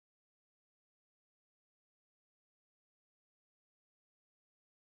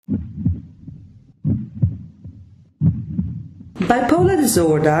Bipolar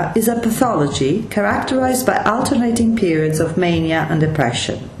disorder is a pathology characterized by alternating periods of mania and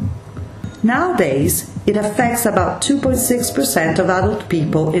depression. Nowadays, it affects about 2.6% of adult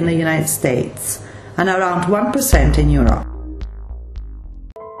people in the United States and around 1% in Europe.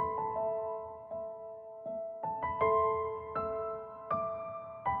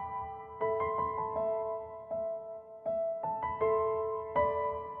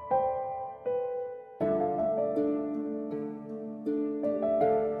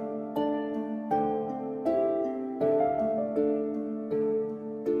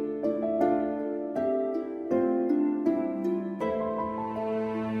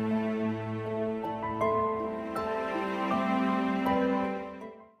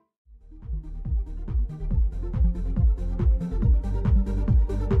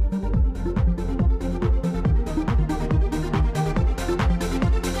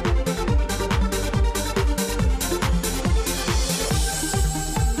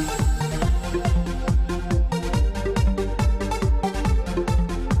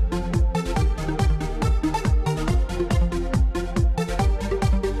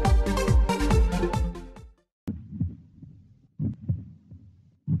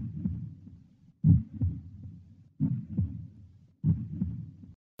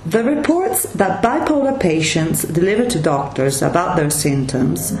 The reports that bipolar patients deliver to doctors about their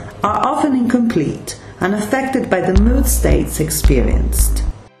symptoms are often incomplete and affected by the mood states experienced.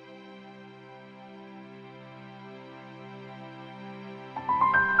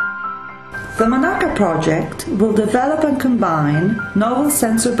 The MONARCA project will develop and combine novel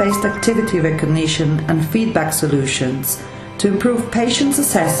sensor-based activity recognition and feedback solutions to improve patients'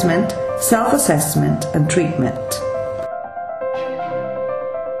 assessment, self-assessment, and treatment.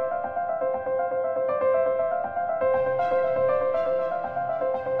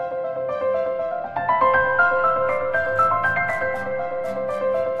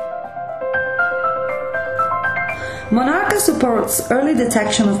 MONARCA supports early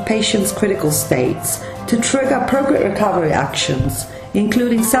detection of patients' critical states to trigger appropriate recovery actions,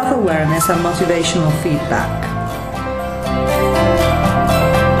 including self-awareness and motivational feedback.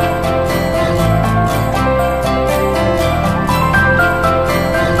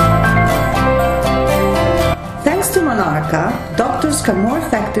 Thanks to MONARCA, doctors can more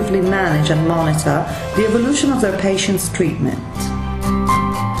effectively manage and monitor the evolution of their patients' treatment.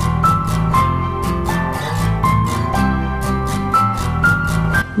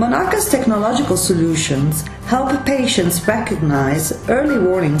 MONARCA's technological solutions help patients recognize early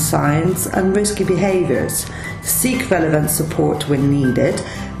warning signs and risky behaviors, seek relevant support when needed,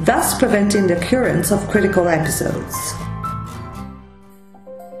 thus preventing the occurrence of critical episodes.